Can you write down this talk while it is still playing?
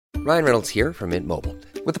Ryan Reynolds here from Mint Mobile.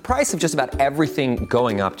 With the price of just about everything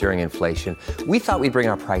going up during inflation, we thought we'd bring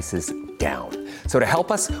our prices down. So to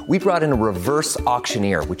help us, we brought in a reverse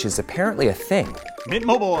auctioneer, which is apparently a thing. Mint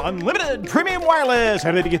Mobile Unlimited Premium Wireless.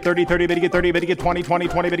 How to get 30, 30, bit to get 30, bit to get 20, 20,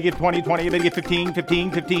 20, bit to get 20, 20, bit to get 15,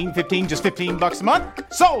 15, 15, 15, just $15 a month?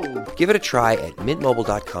 Sold! Give it a try at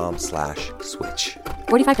mintmobile.com/switch.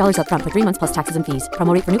 $45 up front for 3 months plus taxes and fees.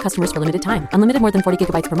 Promo rate for new customers for limited time. Unlimited more than 40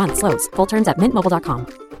 gigabytes per month. Slows full terms at mintmobile.com.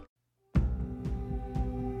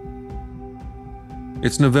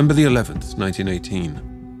 It's November the 11th, 1918.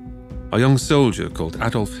 A young soldier called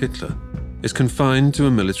Adolf Hitler is confined to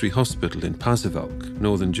a military hospital in Pasewalk,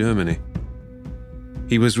 northern Germany.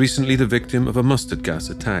 He was recently the victim of a mustard gas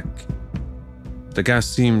attack. The gas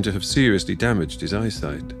seemed to have seriously damaged his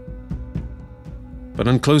eyesight. But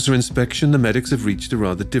on closer inspection, the medics have reached a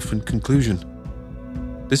rather different conclusion.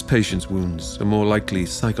 This patient's wounds are more likely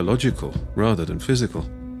psychological rather than physical.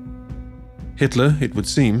 Hitler, it would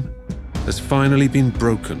seem, has finally been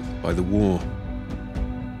broken by the war,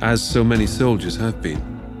 as so many soldiers have been.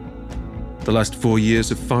 The last 4 years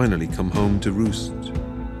have finally come home to roost.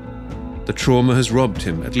 The trauma has robbed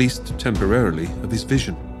him, at least temporarily, of his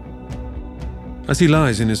vision. As he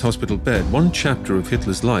lies in his hospital bed, one chapter of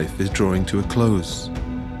Hitler's life is drawing to a close.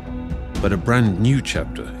 But a brand new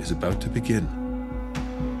chapter is about to begin.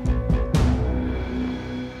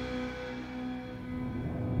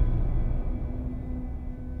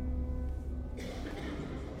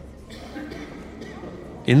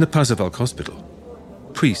 In the Pasewalk hospital,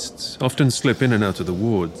 priests often slip in and out of the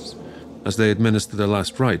wards as they administer the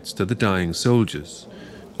last rites to the dying soldiers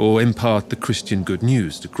or impart the Christian good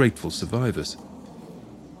news to grateful survivors.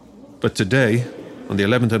 But today, on the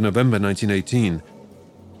 11th of November 1918,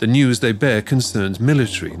 the news they bear concerns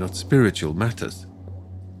military, not spiritual matters.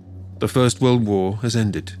 The First World War has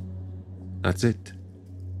ended. That's it.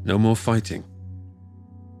 No more fighting.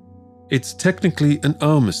 It's technically an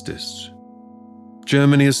armistice.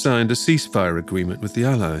 Germany has signed a ceasefire agreement with the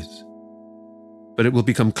Allies. But it will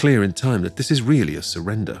become clear in time that this is really a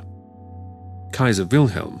surrender. Kaiser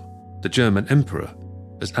Wilhelm, the German emperor,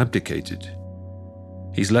 has abdicated.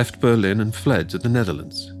 He's left Berlin and fled to the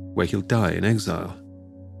Netherlands, where he'll die in exile.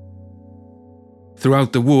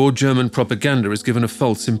 Throughout the war, German propaganda has given a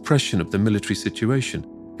false impression of the military situation,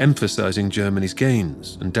 emphasizing Germany's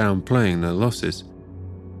gains and downplaying their losses.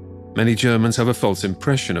 Many Germans have a false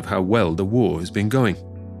impression of how well the war has been going.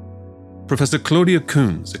 Professor Claudia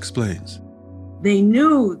Kunz explains. They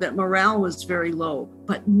knew that morale was very low,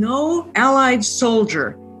 but no Allied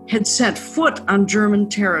soldier had set foot on German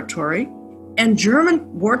territory, and German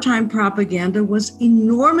wartime propaganda was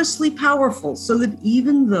enormously powerful, so that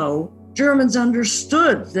even though Germans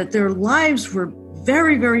understood that their lives were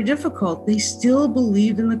very, very difficult, they still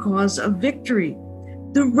believed in the cause of victory.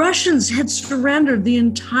 The Russians had surrendered. The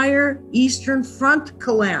entire Eastern Front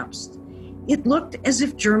collapsed. It looked as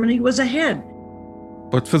if Germany was ahead.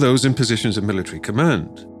 But for those in positions of military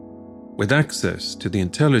command, with access to the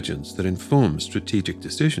intelligence that informs strategic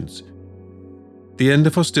decisions, the end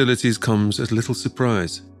of hostilities comes as little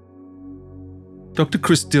surprise. Dr.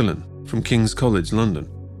 Chris Dillon from King's College London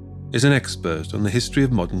is an expert on the history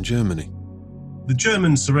of modern Germany. The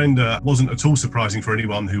German surrender wasn't at all surprising for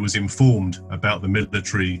anyone who was informed about the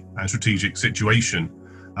military and strategic situation,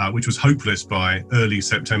 which was hopeless by early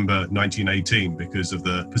September 1918 because of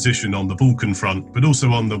the position on the Balkan front, but also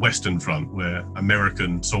on the Western front, where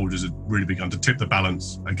American soldiers had really begun to tip the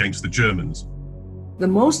balance against the Germans. The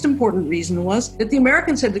most important reason was that the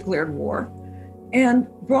Americans had declared war and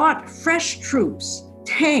brought fresh troops,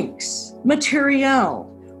 tanks, materiel,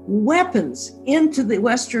 weapons into the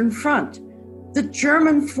Western Front. The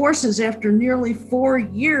German forces, after nearly 4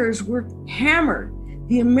 years, were hammered.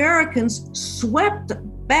 The Americans swept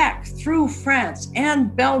back through France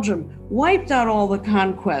and Belgium, wiped out all the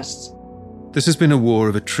conquests. This has been a war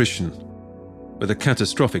of attrition, with a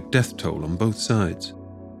catastrophic death toll on both sides.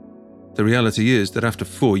 The reality is that after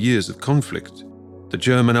 4 years of conflict, the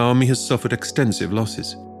German army has suffered extensive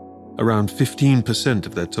losses, around 15%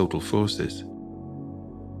 of their total forces.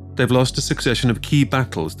 They've lost a succession of key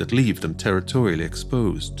battles that leave them territorially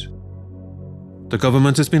exposed. The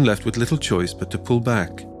government has been left with little choice but to pull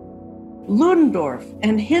back. Ludendorff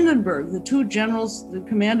and Hindenburg, the two generals that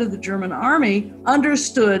commanded the German army,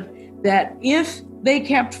 understood that if they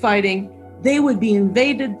kept fighting, they would be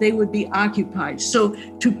invaded, they would be occupied. So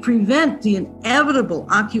to prevent the inevitable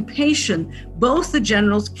occupation, both the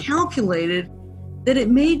generals calculated that it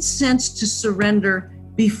made sense to surrender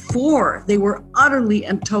before they were utterly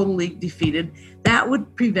and totally defeated. That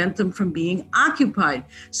would prevent them from being occupied.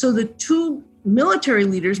 So the two military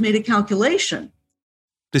leaders made a calculation.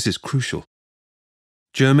 This is crucial.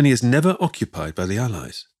 Germany is never occupied by the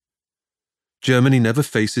Allies. Germany never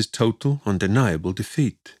faces total, undeniable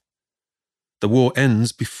defeat. The war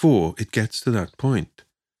ends before it gets to that point.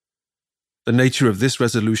 The nature of this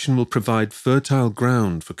resolution will provide fertile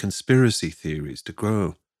ground for conspiracy theories to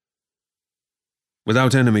grow.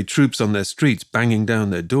 Without enemy troops on their streets banging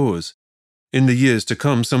down their doors, in the years to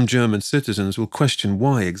come some German citizens will question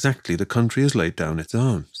why exactly the country has laid down its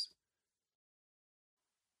arms.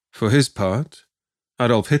 For his part,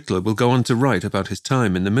 Adolf Hitler will go on to write about his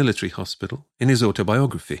time in the military hospital in his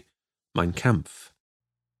autobiography, Mein Kampf.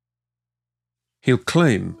 He'll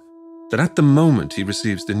claim that at the moment he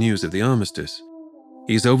receives the news of the armistice,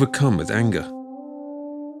 he is overcome with anger.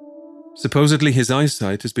 Supposedly his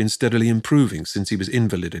eyesight has been steadily improving since he was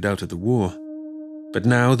invalided out of the war, but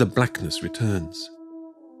now the blackness returns.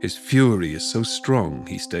 His fury is so strong,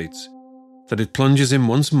 he states, that it plunges him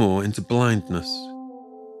once more into blindness.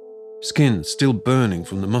 Skin still burning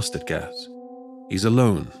from the mustard gas, he's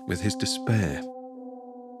alone with his despair.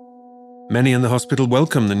 Many in the hospital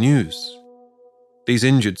welcome the news. These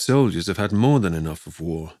injured soldiers have had more than enough of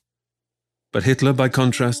war. But Hitler, by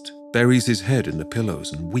contrast, buries his head in the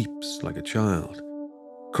pillows and weeps like a child,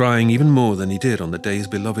 crying even more than he did on the day his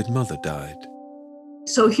beloved mother died.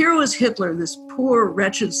 So here was Hitler, this poor,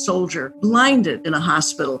 wretched soldier, blinded in a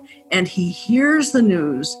hospital, and he hears the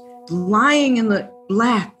news, lying in the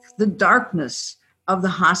black, the darkness of the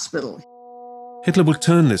hospital. Hitler will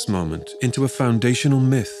turn this moment into a foundational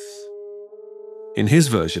myth. In his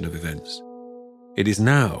version of events, it is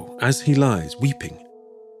now, as he lies weeping,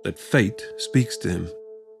 that fate speaks to him.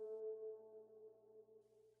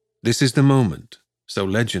 This is the moment, so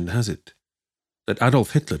legend has it, that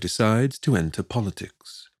Adolf Hitler decides to enter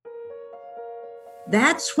politics.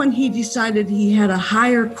 That's when he decided he had a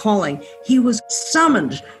higher calling. He was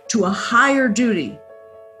summoned to a higher duty.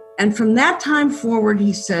 And from that time forward,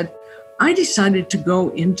 he said, I decided to go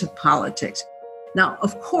into politics. Now,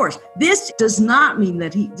 of course, this does not mean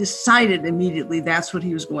that he decided immediately that's what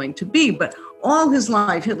he was going to be, but all his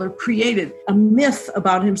life, Hitler created a myth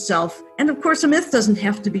about himself. And of course, a myth doesn't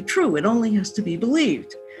have to be true. It only has to be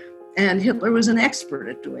believed. And Hitler was an expert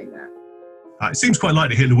at doing that. It seems quite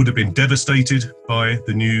likely Hitler would have been devastated by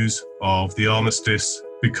the news of the armistice,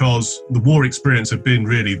 because the war experience had been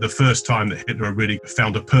really the first time that Hitler had really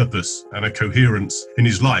found a purpose and a coherence in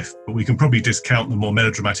his life. But we can probably discount the more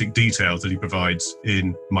melodramatic details that he provides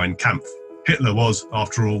in Mein Kampf. Hitler was,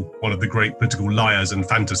 after all, one of the great political liars and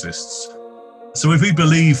fantasists. So if we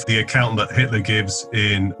believe the account that Hitler gives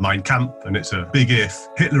in Mein Kampf, and it's a big if,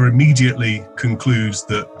 Hitler immediately concludes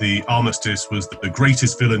that the armistice was the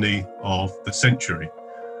greatest villainy of the century.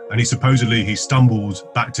 And he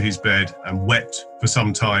stumbled back to his bed and wept for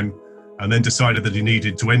some time, and then decided that he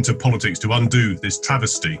needed to enter politics to undo this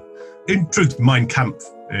travesty. In truth, Mein Kampf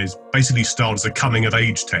is basically styled as a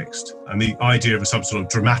coming-of-age text, and the idea of some sort of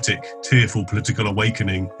dramatic, tearful political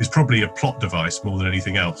awakening is probably a plot device more than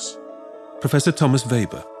anything else. Professor Thomas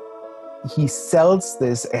Weber. He sells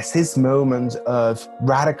this as his moment of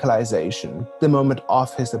radicalization, the moment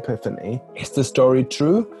of his epiphany. Is the story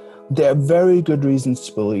true? There are very good reasons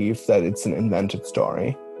to believe that it's an invented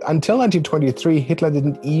story. Until 1923, Hitler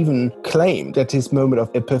didn't even claim that his moment of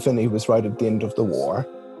epiphany was right at the end of the war.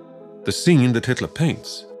 The scene that Hitler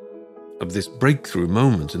paints of this breakthrough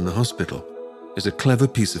moment in the hospital is a clever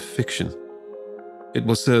piece of fiction. It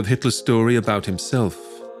will serve Hitler's story about himself,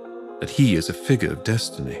 that he is a figure of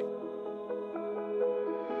destiny.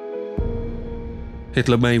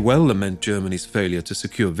 Hitler may well lament Germany's failure to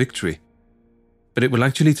secure victory, but it will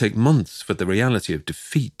actually take months for the reality of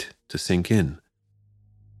defeat to sink in.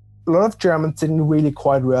 A lot of Germans didn't really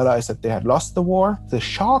quite realize that they had lost the war. The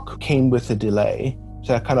shock came with a delay,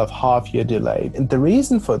 so a kind of half-year delay. And the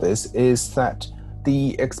reason for this is that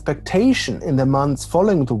the expectation in the months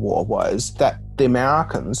following the war was that the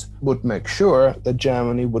Americans would make sure that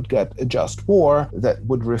Germany would get a just war that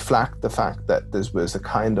would reflect the fact that this was a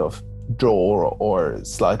kind of draw or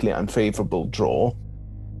slightly unfavorable draw.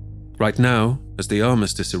 Right now, as the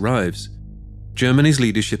armistice arrives, Germany's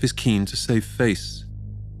leadership is keen to save face.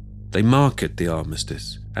 They market the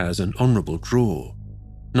armistice as an honorable draw,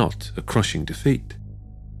 not a crushing defeat.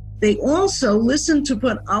 They also listened to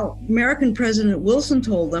what our American President Wilson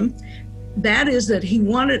told them. That is that he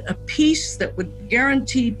wanted a peace that would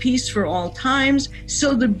guarantee peace for all times.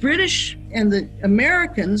 So the British and the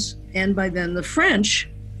Americans, and by then the French,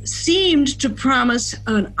 seemed to promise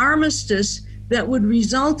an armistice that would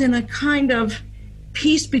result in a kind of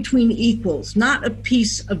peace between equals, not a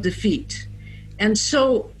peace of defeat. And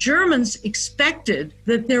so Germans expected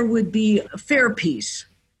that there would be a fair peace.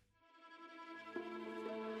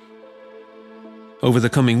 Over the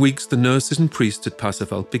coming weeks, the nurses and priests at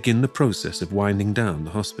Pasewalk begin the process of winding down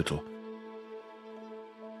the hospital.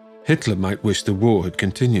 Hitler might wish the war had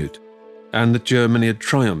continued, and that Germany had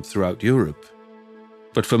triumphed throughout Europe.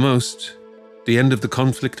 But for most, the end of the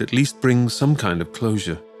conflict at least brings some kind of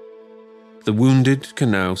closure. The wounded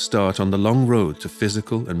can now start on the long road to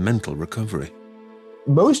physical and mental recovery.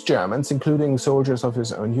 Most Germans, including soldiers of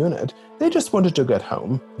his own unit, they just wanted to get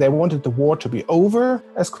home. They wanted the war to be over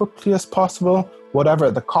as quickly as possible, whatever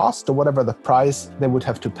the cost or whatever the price they would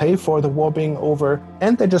have to pay for the war being over,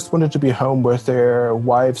 and they just wanted to be home with their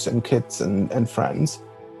wives and kids and friends.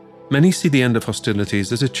 Many see the end of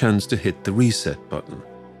hostilities as a chance to hit the reset button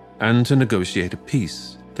and to negotiate a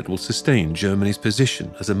peace that will sustain Germany's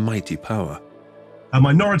position as a mighty power. A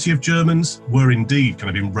minority of Germans were indeed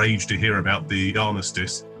kind of enraged to hear about the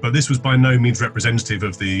armistice, but this was by no means representative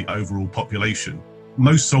of the overall population.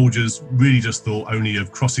 Most soldiers really just thought only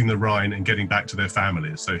of crossing the Rhine and getting back to their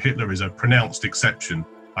families. So Hitler is a pronounced exception,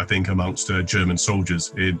 I think, amongst German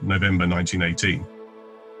soldiers in November 1918.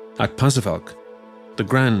 At Pasewalk, the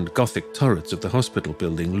grand Gothic turrets of the hospital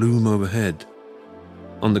building loom overhead.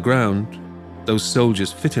 On the ground, those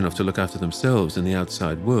soldiers fit enough to look after themselves in the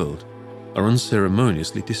outside world are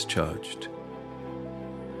unceremoniously discharged.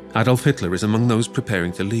 Adolf Hitler is among those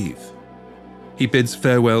preparing to leave. He bids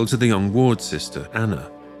farewell to the young ward sister, Anna,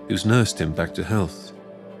 who's nursed him back to health.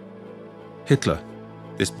 Hitler,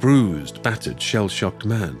 this bruised, battered, shell-shocked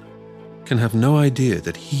man, can have no idea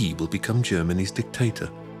that he will become Germany's dictator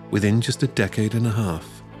within just a decade and a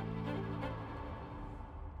half.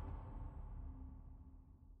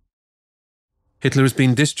 Hitler has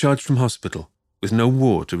been discharged from hospital with no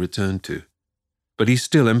war to return to, but he's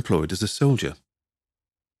still employed as a soldier.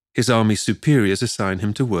 His army superiors assign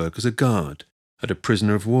him to work as a guard at a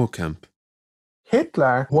prisoner of war camp.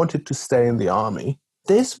 Hitler wanted to stay in the army.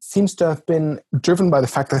 This seems to have been driven by the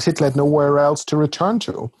fact that Hitler had nowhere else to return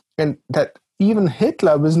to, and that even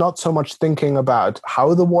Hitler was not so much thinking about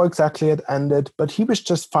how the war exactly had ended, but he was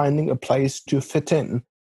just finding a place to fit in.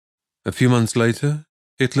 A few months later,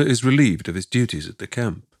 Hitler is relieved of his duties at the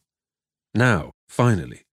camp. Now,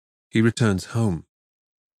 finally, he returns home.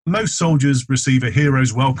 Most soldiers receive a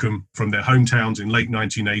hero's welcome from their hometowns in late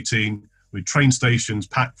 1918, with train stations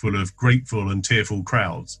packed full of grateful and tearful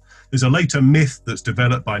crowds. There's a later myth that's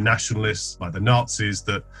developed by nationalists, by the Nazis,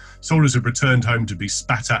 that soldiers have returned home to be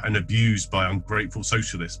spat at and abused by ungrateful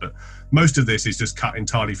socialists. But most of this is just cut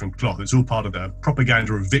entirely from cloth. It's all part of the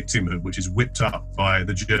propaganda of victimhood, which is whipped up by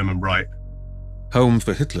the German right. Home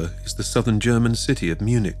for Hitler is the southern German city of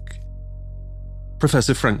Munich.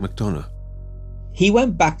 Professor Frank McDonough. He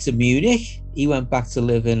went back to Munich. He went back to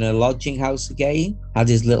live in a lodging house again, had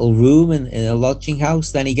his little room in a lodging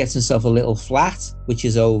house. Then he gets himself a little flat, which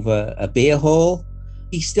is over a beer hall.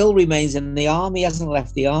 He still remains in the army, hasn't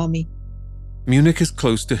left the army. Munich is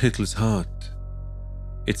close to Hitler's heart.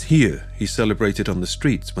 It's here he celebrated on the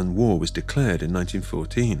streets when war was declared in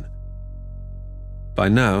 1914. By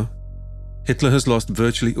now, Hitler has lost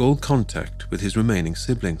virtually all contact with his remaining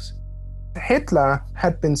siblings. Hitler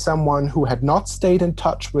had been someone who had not stayed in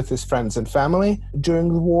touch with his friends and family during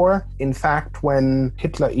the war. In fact, when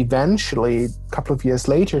Hitler eventually, a couple of years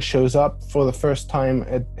later, shows up for the first time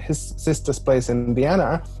at his sister's place in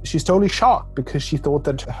Vienna, she's totally shocked because she thought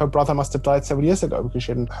that her brother must have died several years ago because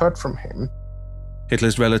she hadn't heard from him.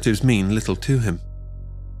 Hitler's relatives mean little to him.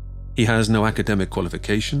 He has no academic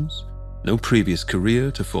qualifications, no previous career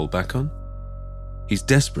to fall back on. He's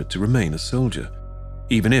desperate to remain a soldier,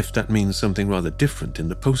 even if that means something rather different in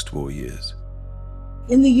the post-war years.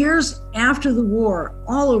 In the years after the war,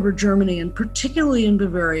 all over Germany, and particularly in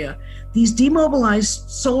Bavaria, these demobilized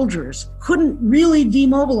soldiers couldn't really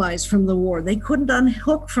demobilize from the war. They couldn't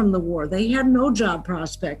unhook from the war. They had no job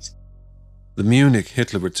prospects. The Munich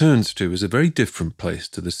Hitler returns to is a very different place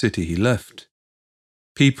to the city he left.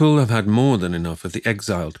 People have had more than enough of the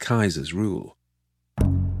exiled Kaiser's rule.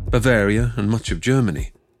 Bavaria, and much of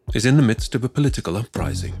Germany, is in the midst of a political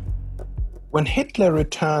uprising. When Hitler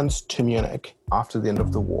returns to Munich after the end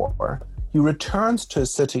of the war, he returns to a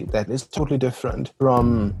city that is totally different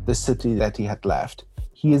from the city that he had left.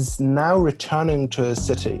 He is now returning to a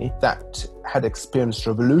city that had experienced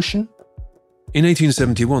revolution. In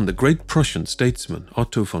 1871, the great Prussian statesman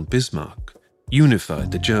Otto von Bismarck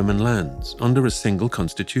unified the German lands under a single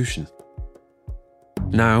constitution.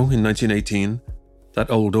 Now, in 1918, that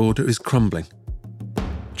old order is crumbling.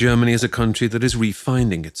 Germany is a country that is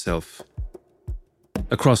refinding itself.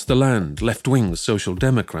 Across the land, left-wing social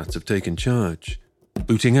democrats have taken charge,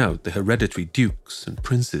 booting out the hereditary dukes and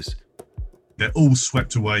princes. they're all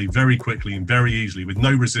swept away very quickly and very easily with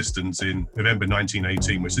no resistance in November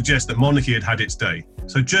 1918, which suggests that monarchy had had its day.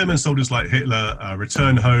 So German soldiers like Hitler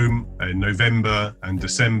return home in November and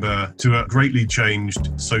December to a greatly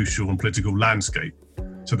changed social and political landscape.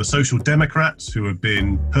 So the Social Democrats, who have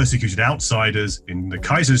been persecuted outsiders in the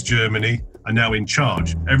Kaiser's Germany, are now in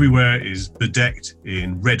charge. Everywhere is bedecked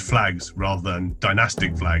in red flags rather than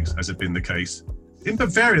dynastic flags, as had been the case. In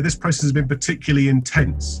Bavaria, this process has been particularly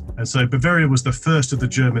intense. And so Bavaria was the first of the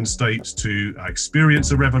German states to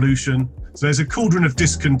experience a revolution. So there's a cauldron of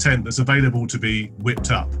discontent that's available to be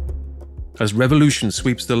whipped up. As revolution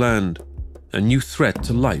sweeps the land, a new threat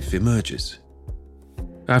to life emerges.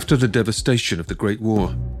 After the devastation of the Great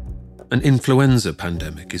War, an influenza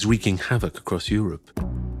pandemic is wreaking havoc across Europe.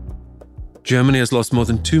 Germany has lost more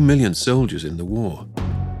than 2 million soldiers in the war.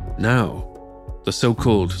 Now, the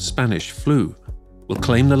so-called Spanish flu will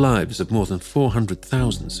claim the lives of more than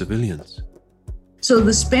 400,000 civilians. So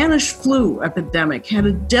the Spanish flu epidemic had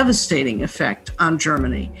a devastating effect on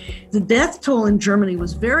Germany. The death toll in Germany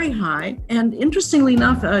was very high, and interestingly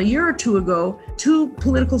enough, a year or two ago, 2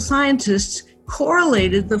 political scientists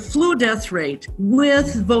correlated the flu death rate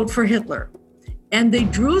with vote for Hitler. And they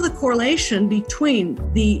drew the correlation between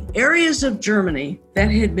the areas of Germany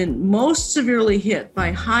that had been most severely hit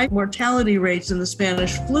by high mortality rates in the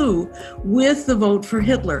Spanish flu with the vote for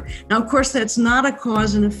Hitler. Now, of course, that's not a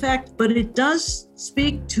cause and effect, but it does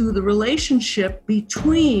speak to the relationship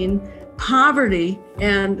between poverty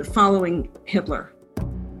and following Hitler.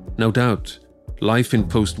 No doubt, life in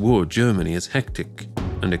post-war Germany is hectic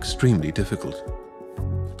and extremely difficult.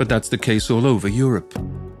 But that's the case all over Europe,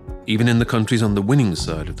 even in the countries on the winning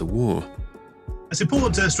side of the war. It's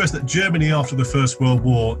important to stress that Germany after the First World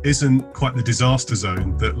War isn't quite the disaster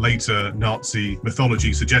zone that later Nazi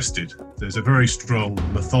mythology suggested. There's a very strong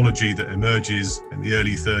mythology that emerges in the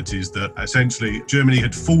early 30s that essentially Germany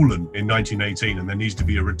had fallen in 1918 and there needs to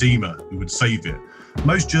be a redeemer who would save it.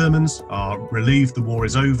 Most Germans are relieved the war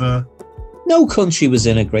is over. No country was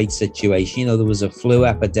in a great situation. There was a flu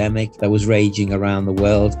epidemic that was raging around the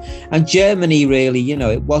world. And Germany really,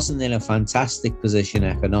 it wasn't in a fantastic position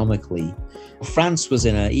economically. France was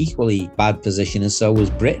in an equally bad position, and so was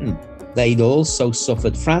Britain. They'd also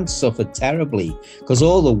suffered. France suffered terribly because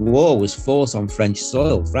all the war was fought on French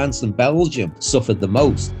soil. France and Belgium suffered the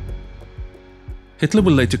most. Hitler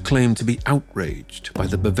will later claim to be outraged by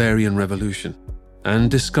the Bavarian Revolution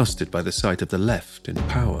and disgusted by the sight of the left in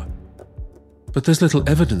power. But there's little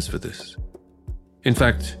evidence for this. In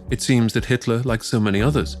fact, it seems that Hitler, like so many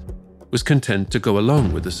others, was content to go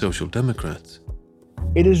along with the Social Democrats.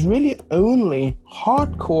 It is really only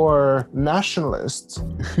hardcore nationalists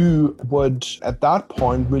who would, at that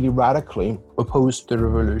point, really radically oppose the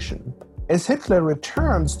revolution. As Hitler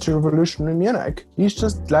returns to revolution in Munich, he's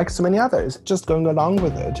just like so many others, just going along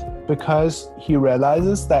with it, because he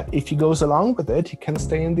realizes that if he goes along with it, he can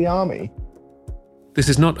stay in the army. This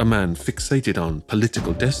is not a man fixated on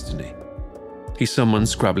political destiny. He's someone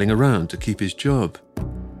scrabbling around to keep his job.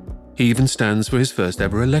 He even stands for his first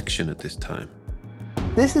ever election at this time.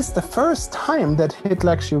 This is the first time that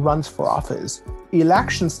Hitler actually runs for office.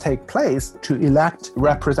 Elections take place to elect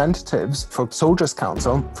representatives for Soldiers'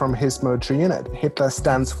 Council from his military unit. Hitler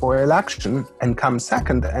stands for election and comes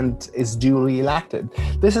second and is duly elected.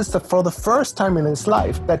 This is for the first time in his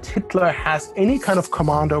life that Hitler has any kind of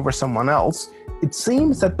command over someone else. It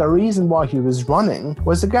seems that the reason why he was running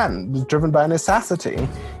was, again, driven by necessity.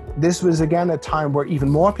 This was, again, a time where even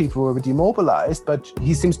more people were demobilized, but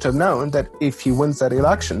he seems to have known that if he wins that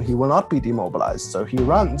election, he will not be demobilized. So he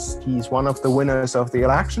runs. He's one of the winners of the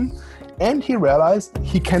election, and he realized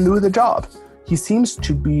he can do the job. He seems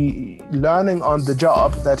to be learning on the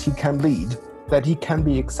job that he can lead, that he can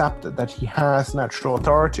be accepted, that he has natural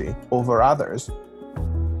authority over others.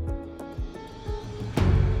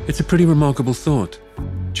 It's a pretty remarkable thought.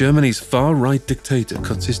 Germany's far-right dictator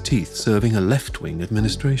cuts his teeth serving a left-wing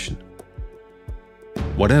administration.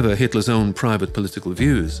 Whatever Hitler's own private political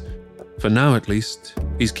views, for now at least,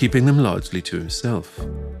 he's keeping them largely to himself.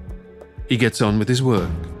 He gets on with his work.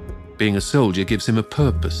 Being a soldier gives him a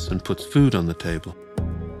purpose and puts food on the table.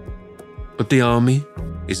 But the army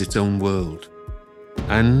is its own world.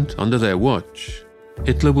 And, under their watch,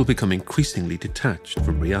 Hitler will become increasingly detached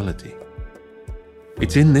from reality.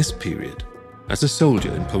 It's in this period, as a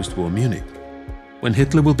soldier in post-war Munich, when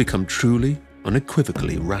Hitler will become truly,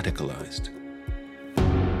 unequivocally radicalized.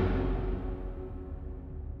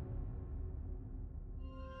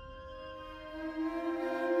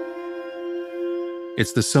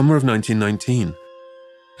 It's the summer of 1919,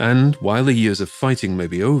 and while the years of fighting may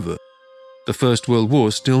be over, the First World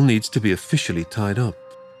War still needs to be officially tied up.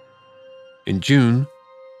 In June,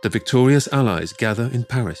 the victorious Allies gather in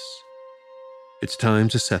Paris. It's time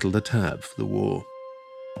to settle the tab for the war.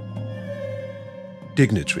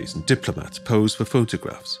 Dignitaries and diplomats pose for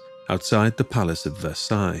photographs outside the Palace of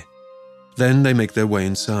Versailles. Then they make their way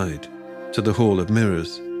inside, to the Hall of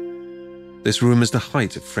Mirrors. This room is the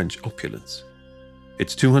height of French opulence.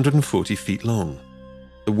 It's 240 feet long.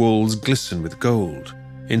 The walls glisten with gold,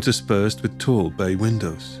 interspersed with tall bay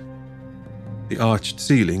windows. The arched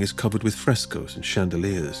ceiling is covered with frescoes and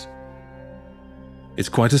chandeliers. It's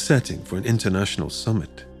quite a setting for an international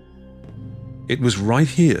summit. It was right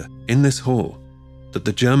here, in this hall, that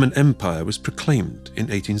the German Empire was proclaimed in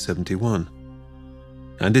 1871.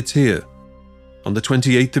 And it's here, on the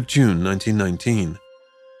 28th of June 1919,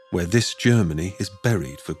 where this Germany is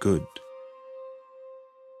buried for good.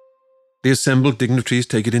 The assembled dignitaries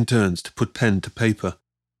take it in turns to put pen to paper.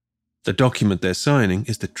 The document they're signing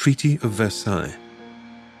is the Treaty of Versailles.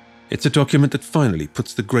 It's a document that finally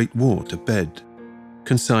puts the Great War to bed,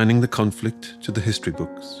 consigning the conflict to the history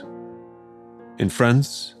books. In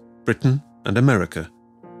France, Britain, and America,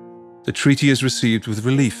 the treaty is received with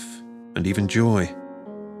relief and even joy.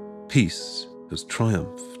 Peace has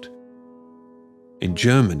triumphed. In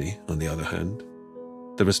Germany, on the other hand,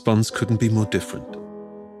 the response couldn't be more different.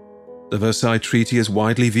 The Versailles Treaty is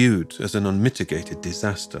widely viewed as an unmitigated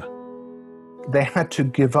disaster. They had to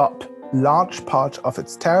give up large part of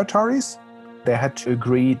its territories. They had to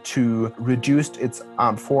agree to reduce its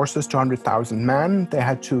armed forces to 100,000 men. They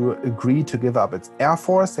had to agree to give up its air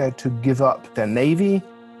force. They had to give up their navy.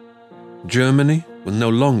 Germany will no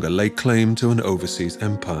longer lay claim to an overseas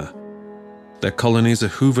empire. Their colonies are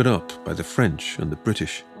hoovered up by the French and the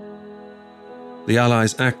British. The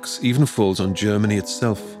Allies' axe even falls on Germany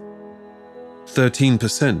itself.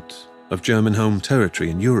 13% of German home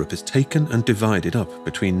territory in Europe is taken and divided up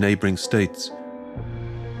between neighbouring states.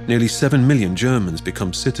 Nearly 7 million Germans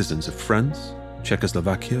become citizens of France,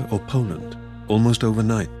 Czechoslovakia, or Poland, almost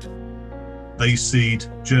overnight. They cede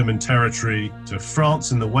German territory to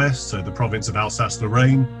France in the west, so the province of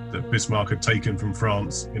Alsace-Lorraine that Bismarck had taken from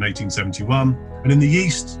France in 1871. And in the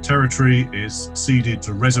east, territory is ceded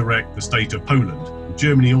to resurrect the state of Poland.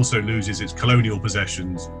 Germany also loses its colonial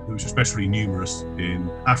possessions, which are especially numerous in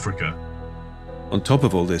Africa. On top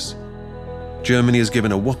of all this, Germany is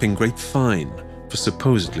given a whopping great fine for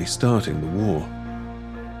supposedly starting the war.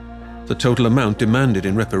 The total amount demanded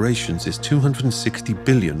in reparations is 260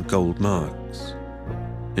 billion gold marks.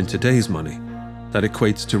 In today's money, that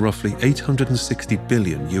equates to roughly 860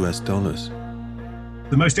 billion US dollars.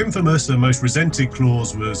 The most infamous and most resented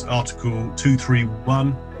clause was Article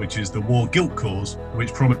 231, which is the War Guilt Clause,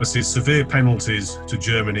 which promises severe penalties to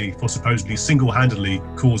Germany for supposedly single-handedly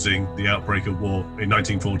causing the outbreak of war in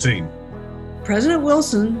 1914. President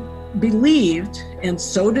Wilson believed, and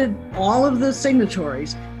so did all of the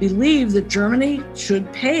signatories, believed that Germany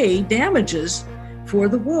should pay damages for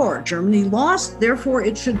the war. Germany lost, therefore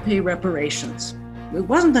it should pay reparations. It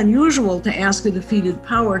wasn't unusual to ask a defeated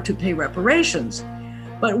power to pay reparations,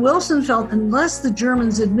 but Wilson felt unless the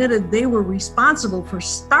Germans admitted they were responsible for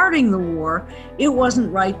starting the war, it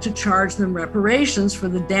wasn't right to charge them reparations for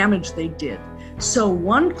the damage they did. So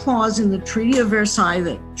one clause in the Treaty of Versailles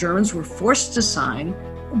that Germans were forced to sign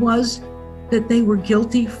was that they were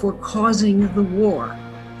guilty for causing the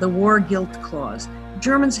war guilt clause.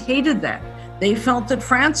 Germans hated that. They felt that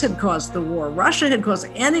France had caused the war, Russia had caused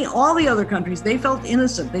all the other countries. They felt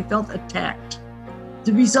innocent, they felt attacked.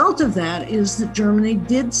 The result of that is that Germany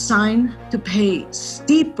did sign to pay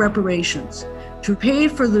steep reparations, to pay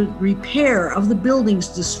for the repair of the buildings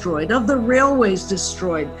destroyed, of the railways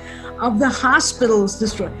destroyed, of the hospitals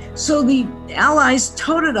destroyed. So the Allies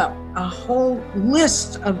toted up a whole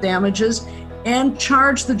list of damages and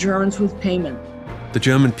charged the Germans with payment. The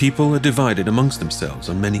German people are divided amongst themselves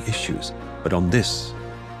on many issues, but on this,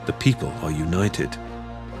 the people are united.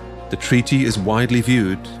 The treaty is widely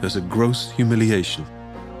viewed as a gross humiliation.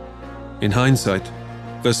 In hindsight,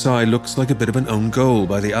 Versailles looks like a bit of an own goal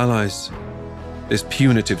by the Allies. This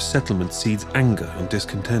punitive settlement seeds anger and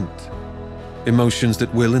discontent, emotions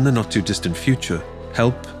that will, in the not-too-distant future,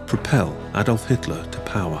 help propel Adolf Hitler to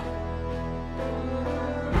power.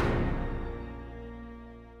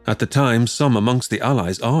 At the time, some amongst the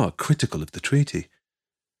Allies are critical of the treaty.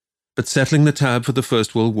 But settling the tab for the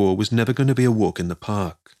First World War was never going to be a walk in the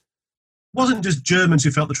park. It wasn't just Germans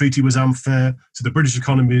who felt the treaty was unfair. So the British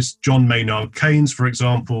economist John Maynard Keynes, for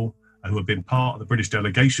example, who had been part of the British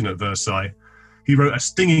delegation at Versailles, he wrote a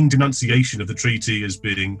stinging denunciation of the treaty as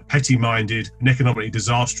being petty-minded and economically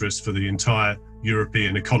disastrous for the entire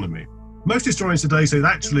European economy. Most historians today say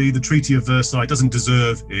that actually the Treaty of Versailles doesn't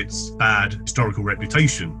deserve its bad historical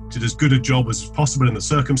reputation. It did as good a job as possible in the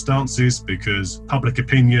circumstances because public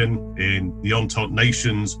opinion in the Entente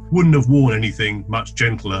nations wouldn't have worn anything much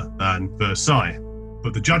gentler than Versailles.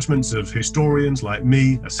 But the judgments of historians like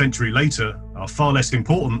me a century later are far less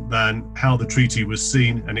important than how the treaty was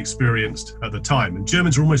seen and experienced at the time. And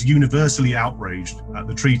Germans are almost universally outraged at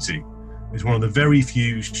the treaty. It's one of the very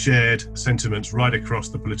few shared sentiments right across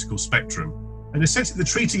the political spectrum. And essentially the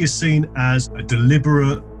treaty is seen as a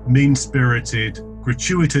deliberate, mean-spirited,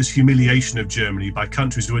 gratuitous humiliation of Germany by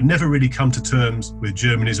countries who had never really come to terms with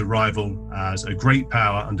Germany's arrival as a great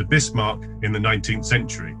power under Bismarck in the 19th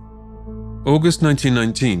century. August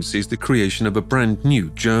 1919 sees the creation of a brand new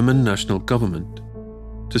German national government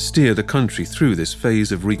to steer the country through this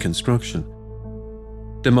phase of reconstruction.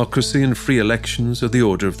 Democracy and free elections are the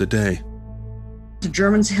order of the day. The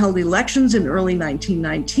Germans held elections in early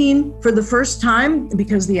 1919. For the first time,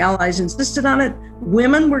 because the Allies insisted on it,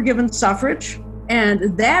 women were given suffrage,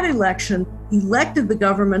 and that election elected the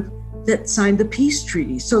government that signed the peace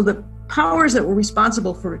treaty. So the powers that were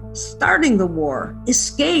responsible for starting the war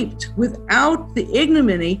escaped without the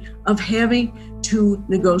ignominy of having to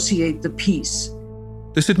negotiate the peace.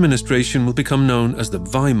 This administration will become known as the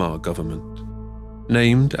Weimar government,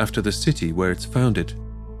 named after the city where it's founded.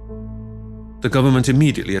 The government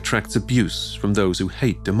immediately attracts abuse from those who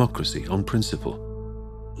hate democracy on principle.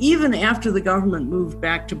 Even after the government moved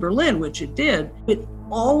back to Berlin, which it did, it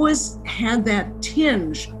always had that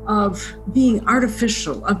tinge of being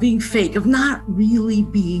artificial, of being fake, of not really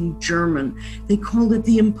being German. They called it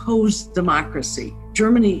the imposed democracy.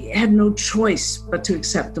 Germany had no choice but to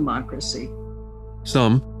accept democracy.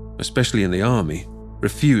 Some, especially in the army,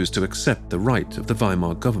 refused to accept the right of the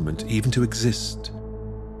Weimar government even to exist.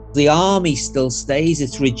 The army still stays.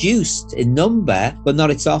 It's reduced in number, but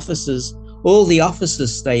not its officers. All the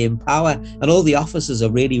officers stay in power, and all the officers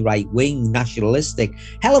are really right-wing, nationalistic.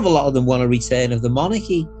 Hell of a lot of them want a return of the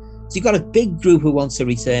monarchy. So you've got a big group who wants a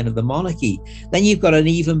return of the monarchy. Then you've got an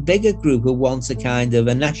even bigger group who wants a kind of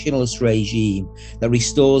a nationalist regime that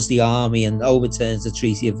restores the army and overturns the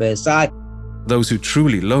Treaty of Versailles. Those who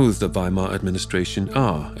truly loathe the Weimar administration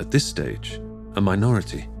are, at this stage, a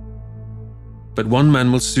minority. But one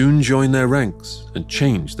man will soon join their ranks and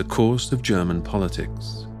change the course of German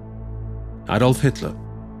politics. Adolf Hitler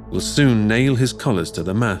will soon nail his colours to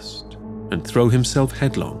the mast and throw himself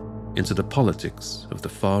headlong into the politics of the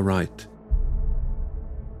far right.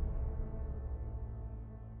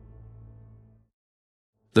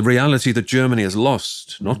 The reality that Germany has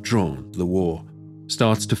lost, not drawn, the war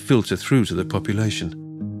starts to filter through to the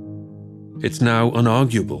population. It's now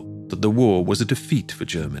unarguable that the war was a defeat for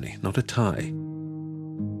Germany, not a tie.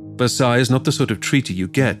 Versailles is not the sort of treaty you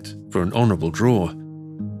get for an honourable draw.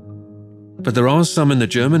 But there are some in the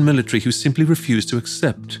German military who simply refuse to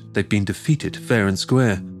accept they've been defeated fair and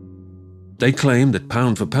square. They claim that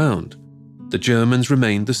pound for pound, the Germans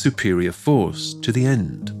remained the superior force to the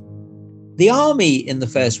end. The army in the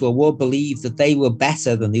First World War believed that they were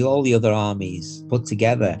better than all the other armies put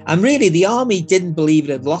together. And really, the army didn't believe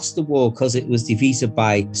it had lost the war because it was defeated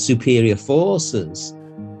by superior forces.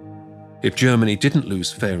 If Germany didn't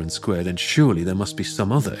lose fair and square, then surely there must be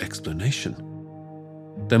some other explanation.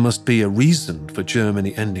 There must be a reason for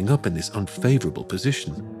Germany ending up in this unfavourable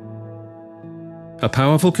position. A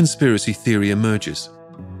powerful conspiracy theory emerges,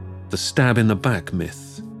 the stab-in-the-back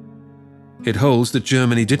myth. It holds that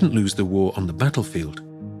Germany didn't lose the war on the battlefield.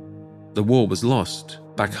 The war was lost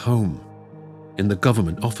back home, in the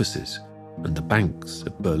government offices and the banks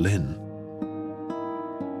at Berlin.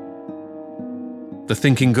 The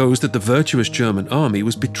thinking goes that the virtuous German army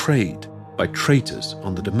was betrayed by traitors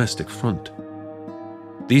on the domestic front.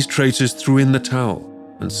 These traitors threw in the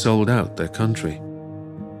towel and sold out their country.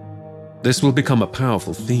 This will become a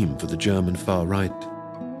powerful theme for the German far right.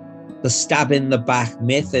 The stab-in-the-back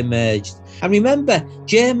myth emerged. And remember,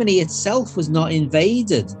 Germany itself was not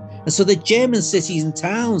invaded. And so the German cities and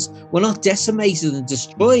towns were not decimated and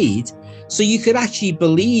destroyed. So you could actually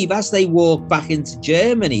believe, as they walked back into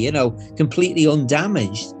Germany, completely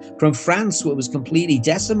undamaged, from France, where it was completely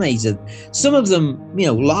decimated, some of them,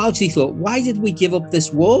 largely thought, why did we give up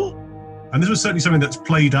this war? And this was certainly something that's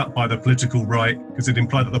played up by the political right, because it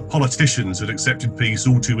implied that the politicians had accepted peace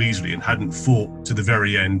all too easily and hadn't fought to the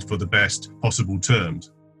very end for the best possible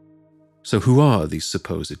terms. So who are these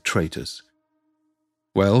supposed traitors?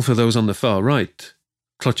 Well, for those on the far right,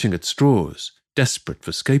 clutching at straws, desperate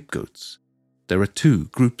for scapegoats, there are two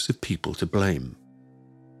groups of people to blame: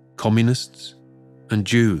 communists and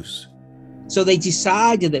Jews. So they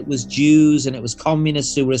decided it was Jews and it was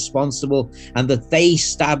communists who were responsible and that they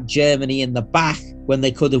stabbed Germany in the back when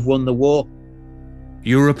they could have won the war.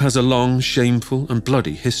 Europe has a long, shameful and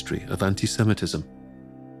bloody history of anti-Semitism.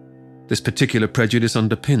 This particular prejudice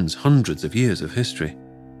underpins hundreds of years of history.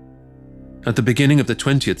 At the beginning of the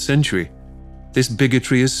 20th century, this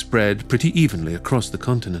bigotry is spread pretty evenly across the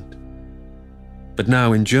continent. But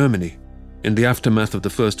now in Germany, in the aftermath of the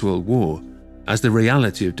First World War, as the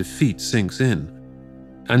reality of defeat sinks in,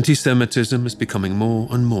 anti-Semitism is becoming more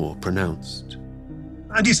and more pronounced.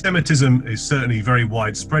 Anti-Semitism is certainly very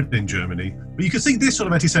widespread in Germany, but you can see this sort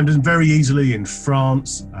of anti-Semitism very easily in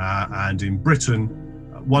France and in Britain.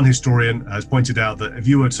 One historian has pointed out that if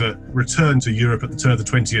you were to return to Europe at the turn of the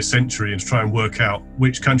 20th century and try and work out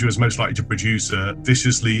which country was most likely to produce a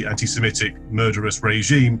viciously anti-Semitic, murderous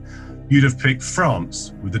regime, you'd have picked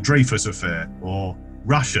France with the Dreyfus affair, or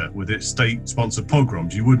Russia with its state-sponsored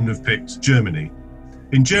pogroms. You wouldn't have picked Germany.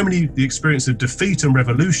 In Germany, the experience of defeat and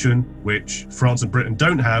revolution, which France and Britain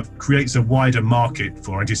don't have, creates a wider market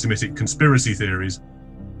for anti-Semitic conspiracy theories.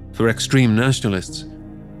 For extreme nationalists,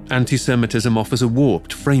 anti-Semitism offers a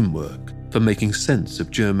warped framework for making sense of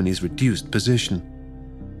Germany's reduced position.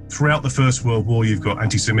 Throughout the First World War, you've got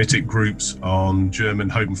anti-Semitic groups on German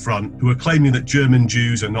home front who are claiming that German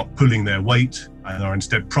Jews are not pulling their weight and are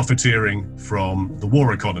instead profiteering from the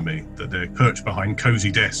war economy, that they're perched behind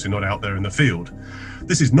cosy desks and not out there in the field.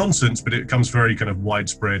 This is nonsense, but it becomes very kind of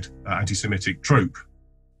widespread anti-Semitic trope.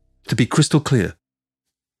 To be crystal clear,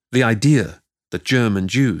 the idea that German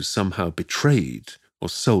Jews somehow betrayed or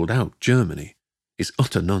sold out Germany is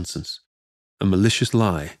utter nonsense, a malicious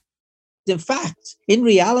lie. In fact, in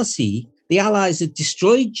reality, the Allies had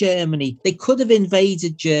destroyed Germany. They could have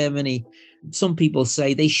invaded Germany. Some people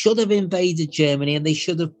say they should have invaded Germany and they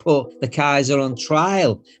should have put the Kaiser on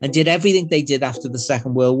trial and did everything they did after the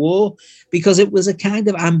Second World War because it was a kind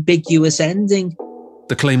of ambiguous ending.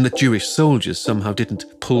 The claim that Jewish soldiers somehow didn't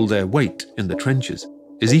pull their weight in the trenches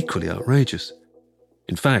is equally outrageous.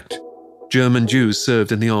 In fact, German Jews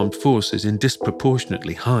served in the armed forces in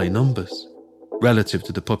disproportionately high numbers relative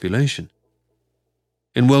to the population.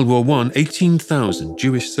 In World War I, 18,000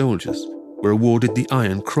 Jewish soldiers were awarded the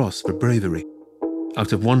Iron Cross for bravery,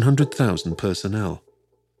 out of 100,000 personnel.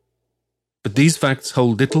 But these facts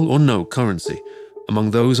hold little or no currency among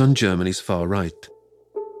those on Germany's far right.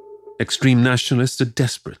 Extreme nationalists are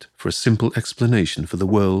desperate for a simple explanation for the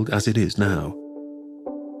world as it is now.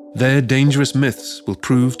 Their dangerous myths will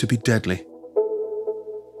prove to be deadly.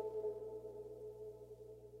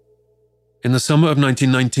 In the summer of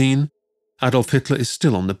 1919, Adolf Hitler is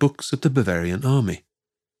still on the books of the Bavarian army.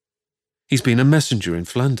 He's been a messenger in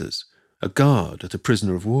Flanders, a guard at a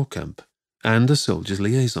prisoner of war camp, and a soldier's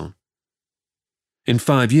liaison. In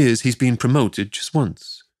 5 years, he's been promoted just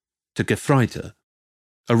once, to Gefreiter,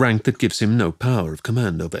 a rank that gives him no power of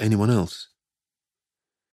command over anyone else.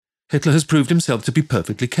 Hitler has proved himself to be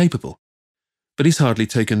perfectly capable, but he's hardly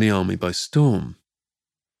taken the army by storm.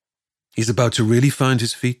 He's about to really find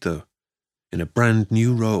his feet, though, in a brand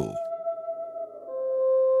new role.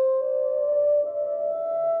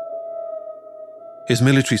 His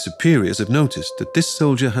military superiors have noticed that this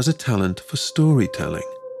soldier has a talent for storytelling.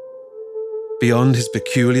 Beyond his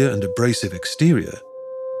peculiar and abrasive exterior,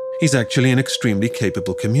 he's actually an extremely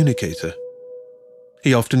capable communicator.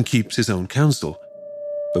 He often keeps his own counsel,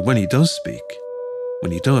 but when he does speak,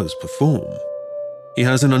 when he does perform, he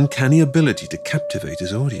has an uncanny ability to captivate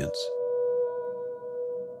his audience.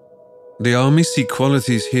 The army see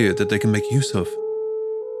qualities here that they can make use of.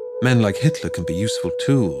 Men like Hitler can be useful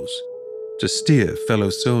tools to steer fellow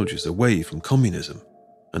soldiers away from communism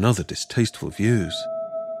and other distasteful views.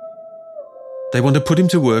 They want to put him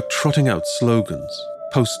to work trotting out slogans,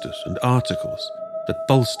 posters, and articles that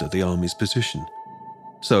bolster the army's position.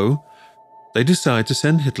 So, they decide to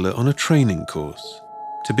send Hitler on a training course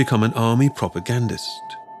to become an army propagandist.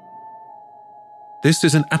 This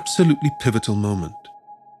is an absolutely pivotal moment.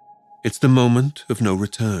 It's the moment of no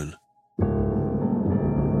return.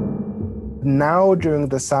 Now, during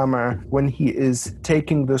the summer, when he is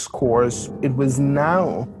taking this course, it was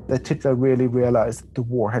now that Hitler really realized the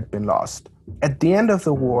war had been lost. At the end of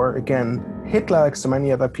the war, again, Hitler, like so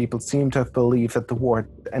many other people, seemed to have believed that the war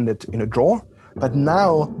had ended in a draw. But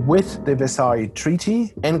now, with the Versailles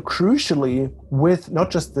Treaty, and crucially, with not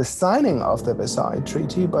just the signing of the Versailles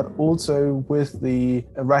Treaty, but also with the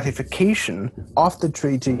ratification of the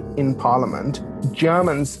treaty in Parliament,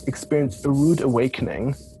 Germans experienced a rude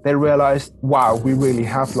awakening. They realized, wow, we really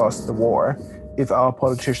have lost the war if our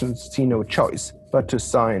politicians see no choice but to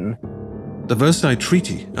sign. The Versailles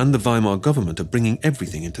Treaty and the Weimar government are bringing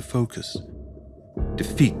everything into focus.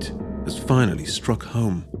 Defeat, has finally struck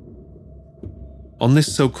home. On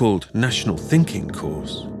this so-called national thinking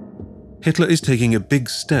course, Hitler is taking a big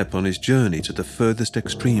step on his journey to the furthest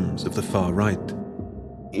extremes of the far right.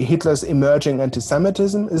 Hitler's emerging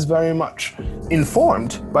anti-Semitism is very much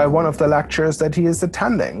informed by one of the lectures that he is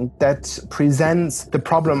attending that presents the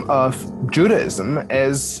problem of Judaism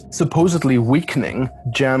as supposedly weakening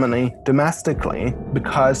Germany domestically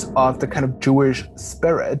because of the kind of Jewish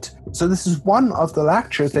spirit. So this is one of the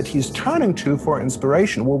lectures that he's turning to for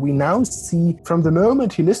inspiration, where we now see, from the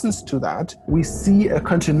moment he listens to that, we see a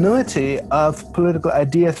continuity of political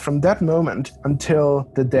ideas from that moment until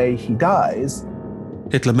the day he dies.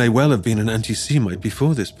 Hitler may well have been an anti-Semite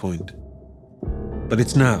before this point. But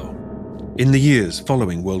it's now, in the years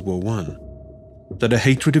following World War I, that a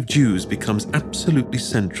hatred of Jews becomes absolutely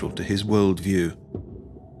central to his worldview.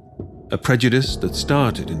 A prejudice that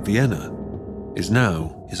started in Vienna is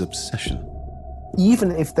now his obsession.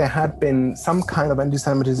 Even if there had been some kind of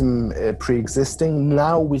anti-Semitism pre-existing,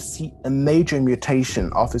 now we see a major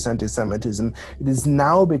mutation of his anti-Semitism. It is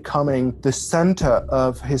now becoming the center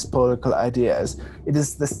of his political ideas. It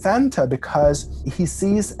is the center because he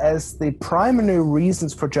sees as the primary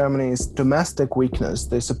reasons for Germany's domestic weakness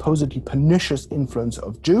the supposedly pernicious influence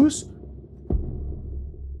of Jews.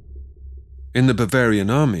 In the Bavarian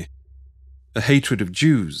army, a hatred of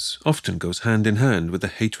Jews often goes hand in hand with a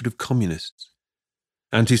hatred of communists.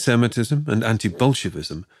 Anti-Semitism and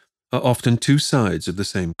anti-Bolshevism are often two sides of the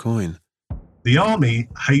same coin. The army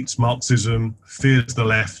hates Marxism, fears the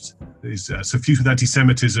left, is suffused with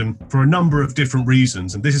anti-Semitism for a number of different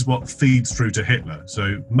reasons, and this is what feeds through to Hitler.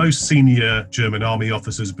 So most senior German army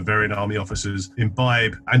officers, Bavarian army officers,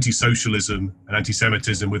 imbibe anti-socialism and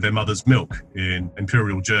anti-Semitism with their mother's milk in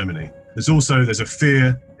Imperial Germany. There's a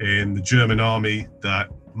fear in the German army that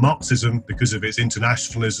Marxism, because of its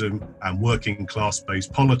internationalism and working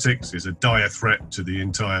class-based politics, is a dire threat to the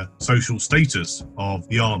entire social status of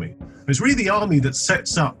the army. It's really the army that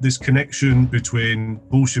sets up this connection between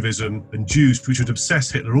Bolshevism and Jews, which would obsess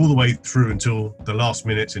Hitler all the way through until the last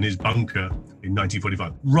minutes in his bunker in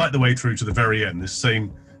 1945, right the way through to the very end. This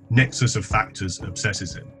same nexus of factors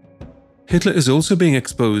obsesses him. Hitler is also being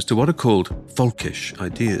exposed to what are called folkish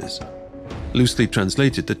ideas. Loosely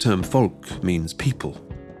translated, the term folk means people.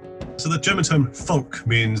 So the German term folk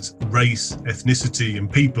means race, ethnicity,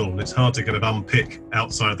 and people, and it's hard to kind of unpick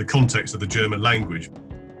outside of the context of the German language.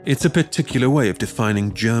 It's a particular way of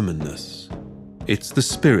defining Germanness. It's the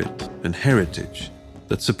spirit and heritage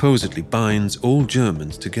that supposedly binds all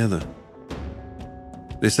Germans together.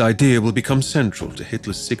 This idea will become central to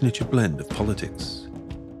Hitler's signature blend of politics.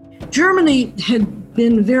 Germany had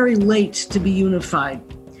been very late to be unified.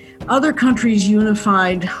 Other countries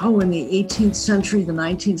unified, in the 18th century, the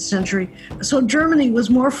 19th century. So Germany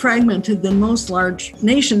was more fragmented than most large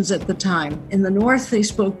nations at the time. In the north, they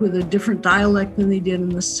spoke with a different dialect than they did in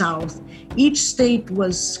the south. Each state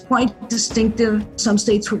was quite distinctive. Some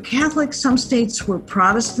states were Catholic, some states were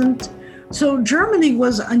Protestant. So Germany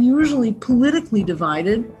was unusually politically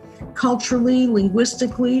divided, culturally,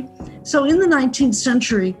 linguistically. So in the 19th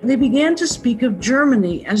century, they began to speak of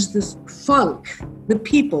Germany as this Volk, the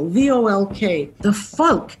people, V-O-L-K. The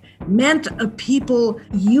Volk meant a people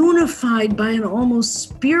unified by an almost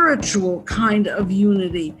spiritual kind of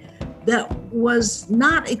unity that was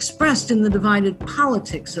not expressed in the divided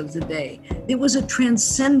politics of the day. It was a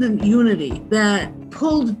transcendent unity that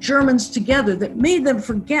pulled Germans together, that made them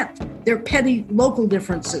forget their petty local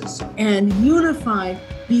differences and unify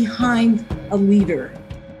behind a leader.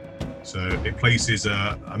 So it places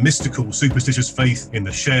a mystical, superstitious faith in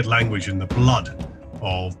the shared language and the blood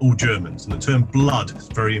of all Germans. And the term blood is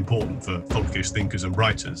very important for folkish thinkers and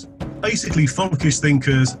writers. Basically, folkish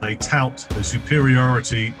thinkers, they tout the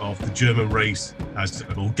superiority of the German race as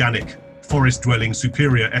an organic, forest-dwelling,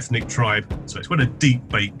 superior ethnic tribe. So it's quite a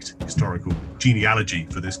deep-baked historical genealogy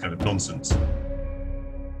for this kind of nonsense.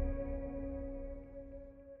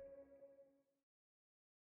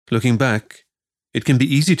 Looking back, it can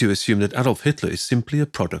be easy to assume that Adolf Hitler is simply a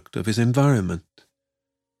product of his environment.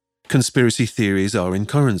 Conspiracy theories are in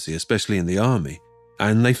currency, especially in the army,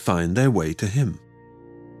 and they find their way to him.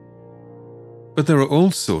 But there are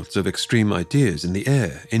all sorts of extreme ideas in the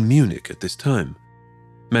air in Munich at this time,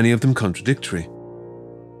 many of them contradictory.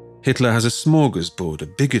 Hitler has a smorgasbord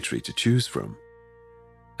of bigotry to choose from.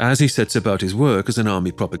 As he sets about his work as an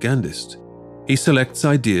army propagandist, he selects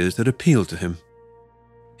ideas that appeal to him.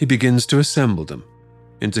 He begins to assemble them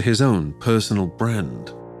into his own personal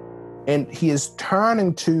brand. And he is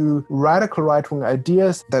turning to radical right-wing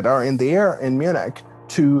ideas that are in the air in Munich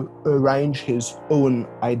to arrange his own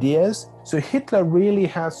ideas. So Hitler really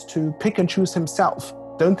has to pick and choose himself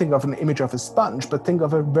Don't think of an image of a sponge, but think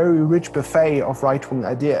of a very rich buffet of right-wing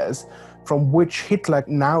ideas from which Hitler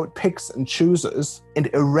now picks and chooses and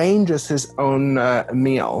arranges his own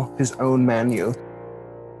meal, his own menu.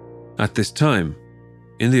 At this time,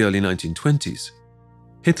 in the early 1920s,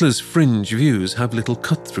 Hitler's fringe views have little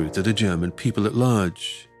cut-through to the German people at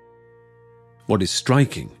large. What is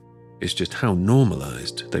striking is just how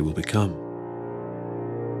normalized they will become.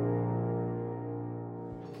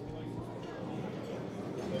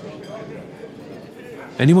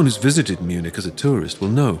 Anyone who's visited Munich as a tourist will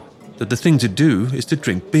know that the thing to do is to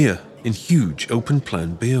drink beer in huge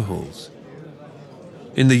open-plan beer halls.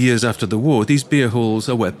 In the years after the war, these beer halls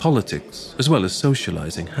are where politics, as well as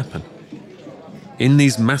socializing, happen. In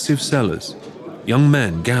these massive cellars, young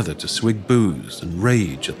men gather to swig booze and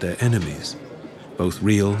rage at their enemies, both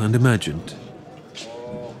real and imagined.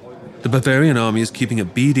 The Bavarian army is keeping a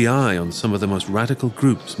beady eye on some of the most radical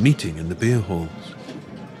groups meeting in the beer halls.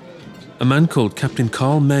 A man called Captain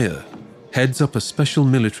Karl Mayer heads up a special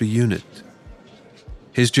military unit.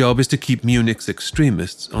 His job is to keep Munich's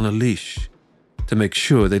extremists on a leash, to make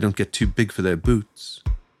sure they don't get too big for their boots,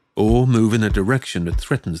 or move in a direction that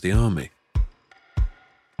threatens the army.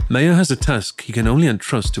 Mayer has a task he can only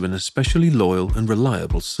entrust to an especially loyal and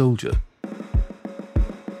reliable soldier.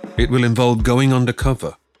 It will involve going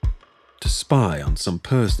undercover to spy on some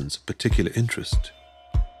persons of particular interest.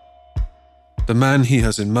 The man he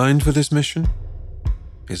has in mind for this mission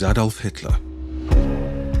is Adolf Hitler.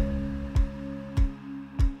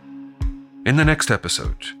 In the next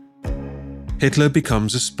episode, Hitler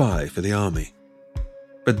becomes a spy for the army.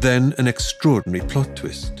 But then an extraordinary plot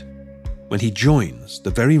twist, when he joins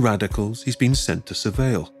the very radicals he's been sent to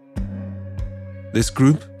surveil. This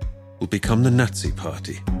group will become the Nazi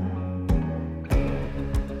Party.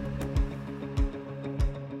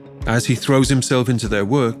 As he throws himself into their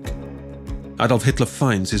work, Adolf Hitler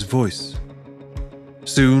finds his voice.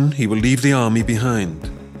 Soon he will leave the army behind,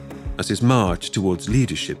 as his march towards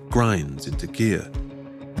leadership grinds into gear.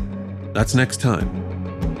 That's next time